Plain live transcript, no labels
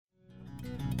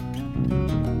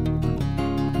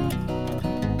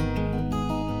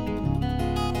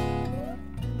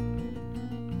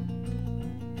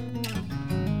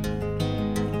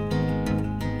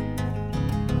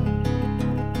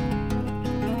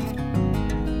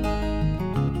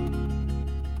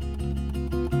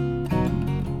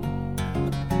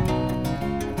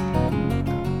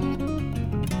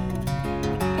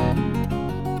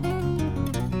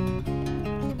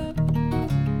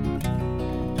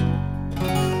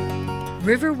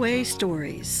Riverway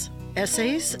Stories,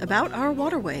 essays about our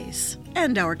waterways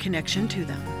and our connection to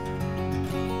them.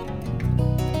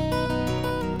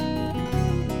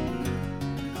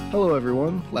 Hello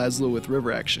everyone, Laszlo with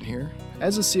River Action here.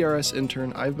 As a CRS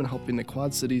intern, I've been helping the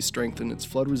Quad Cities strengthen its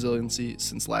flood resiliency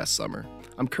since last summer.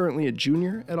 I'm currently a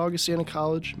junior at Augustana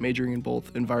College, majoring in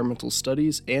both environmental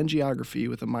studies and geography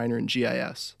with a minor in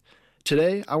GIS.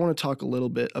 Today, I want to talk a little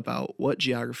bit about what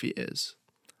geography is.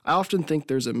 I often think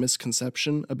there's a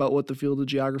misconception about what the field of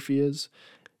geography is.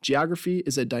 Geography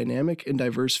is a dynamic and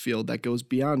diverse field that goes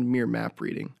beyond mere map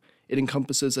reading. It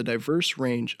encompasses a diverse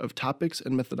range of topics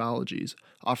and methodologies,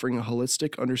 offering a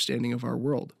holistic understanding of our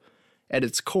world. At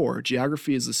its core,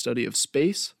 geography is the study of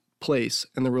space, place,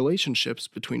 and the relationships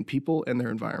between people and their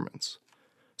environments.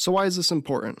 So why is this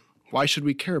important? Why should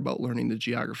we care about learning the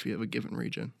geography of a given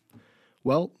region?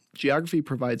 Well, geography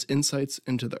provides insights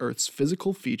into the Earth's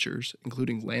physical features,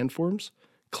 including landforms,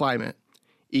 climate,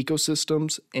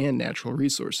 ecosystems, and natural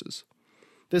resources.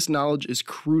 This knowledge is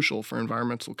crucial for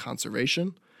environmental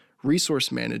conservation,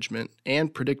 resource management,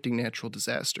 and predicting natural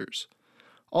disasters.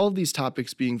 All of these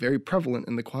topics being very prevalent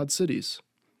in the Quad Cities.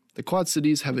 The Quad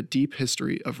Cities have a deep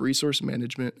history of resource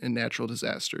management and natural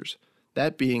disasters,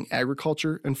 that being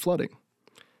agriculture and flooding.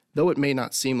 Though it may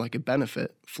not seem like a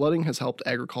benefit, flooding has helped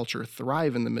agriculture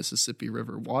thrive in the Mississippi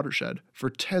River watershed for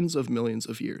tens of millions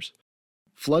of years.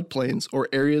 Floodplains, or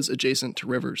areas adjacent to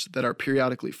rivers that are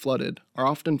periodically flooded, are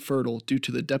often fertile due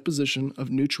to the deposition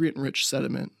of nutrient-rich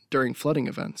sediment during flooding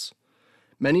events.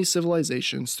 Many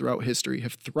civilizations throughout history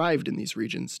have thrived in these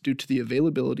regions due to the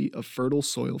availability of fertile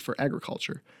soil for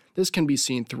agriculture. This can be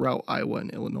seen throughout Iowa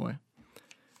and Illinois.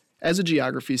 As a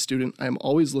geography student, I am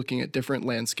always looking at different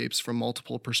landscapes from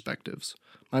multiple perspectives.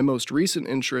 My most recent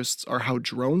interests are how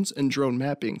drones and drone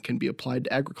mapping can be applied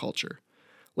to agriculture.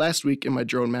 Last week in my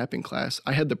drone mapping class,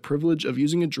 I had the privilege of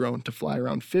using a drone to fly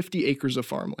around 50 acres of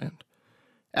farmland.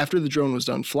 After the drone was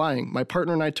done flying, my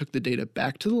partner and I took the data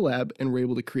back to the lab and were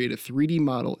able to create a 3D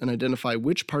model and identify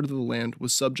which part of the land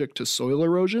was subject to soil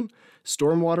erosion,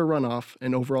 stormwater runoff,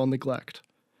 and overall neglect.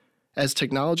 As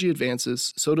technology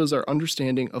advances, so does our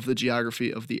understanding of the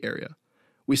geography of the area.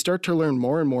 We start to learn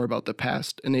more and more about the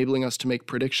past, enabling us to make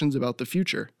predictions about the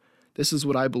future. This is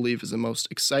what I believe is the most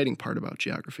exciting part about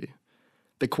geography.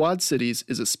 The Quad Cities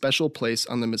is a special place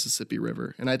on the Mississippi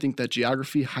River, and I think that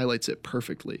geography highlights it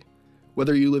perfectly.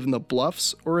 Whether you live in the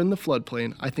bluffs or in the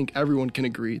floodplain, I think everyone can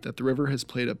agree that the river has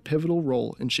played a pivotal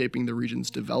role in shaping the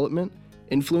region's development,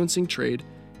 influencing trade,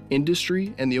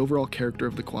 industry, and the overall character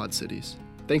of the Quad Cities.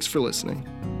 Thanks for listening.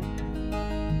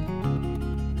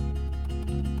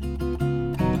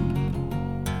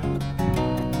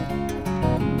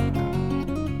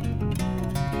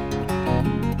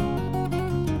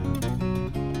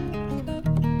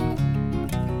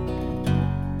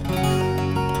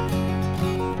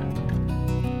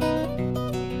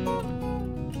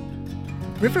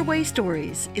 Riverway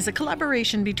Stories is a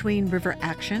collaboration between River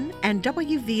Action and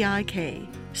WVIK,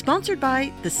 sponsored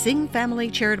by the Singh Family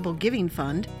Charitable Giving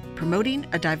Fund, promoting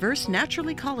a diverse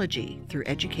natural ecology through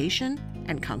education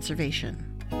and conservation.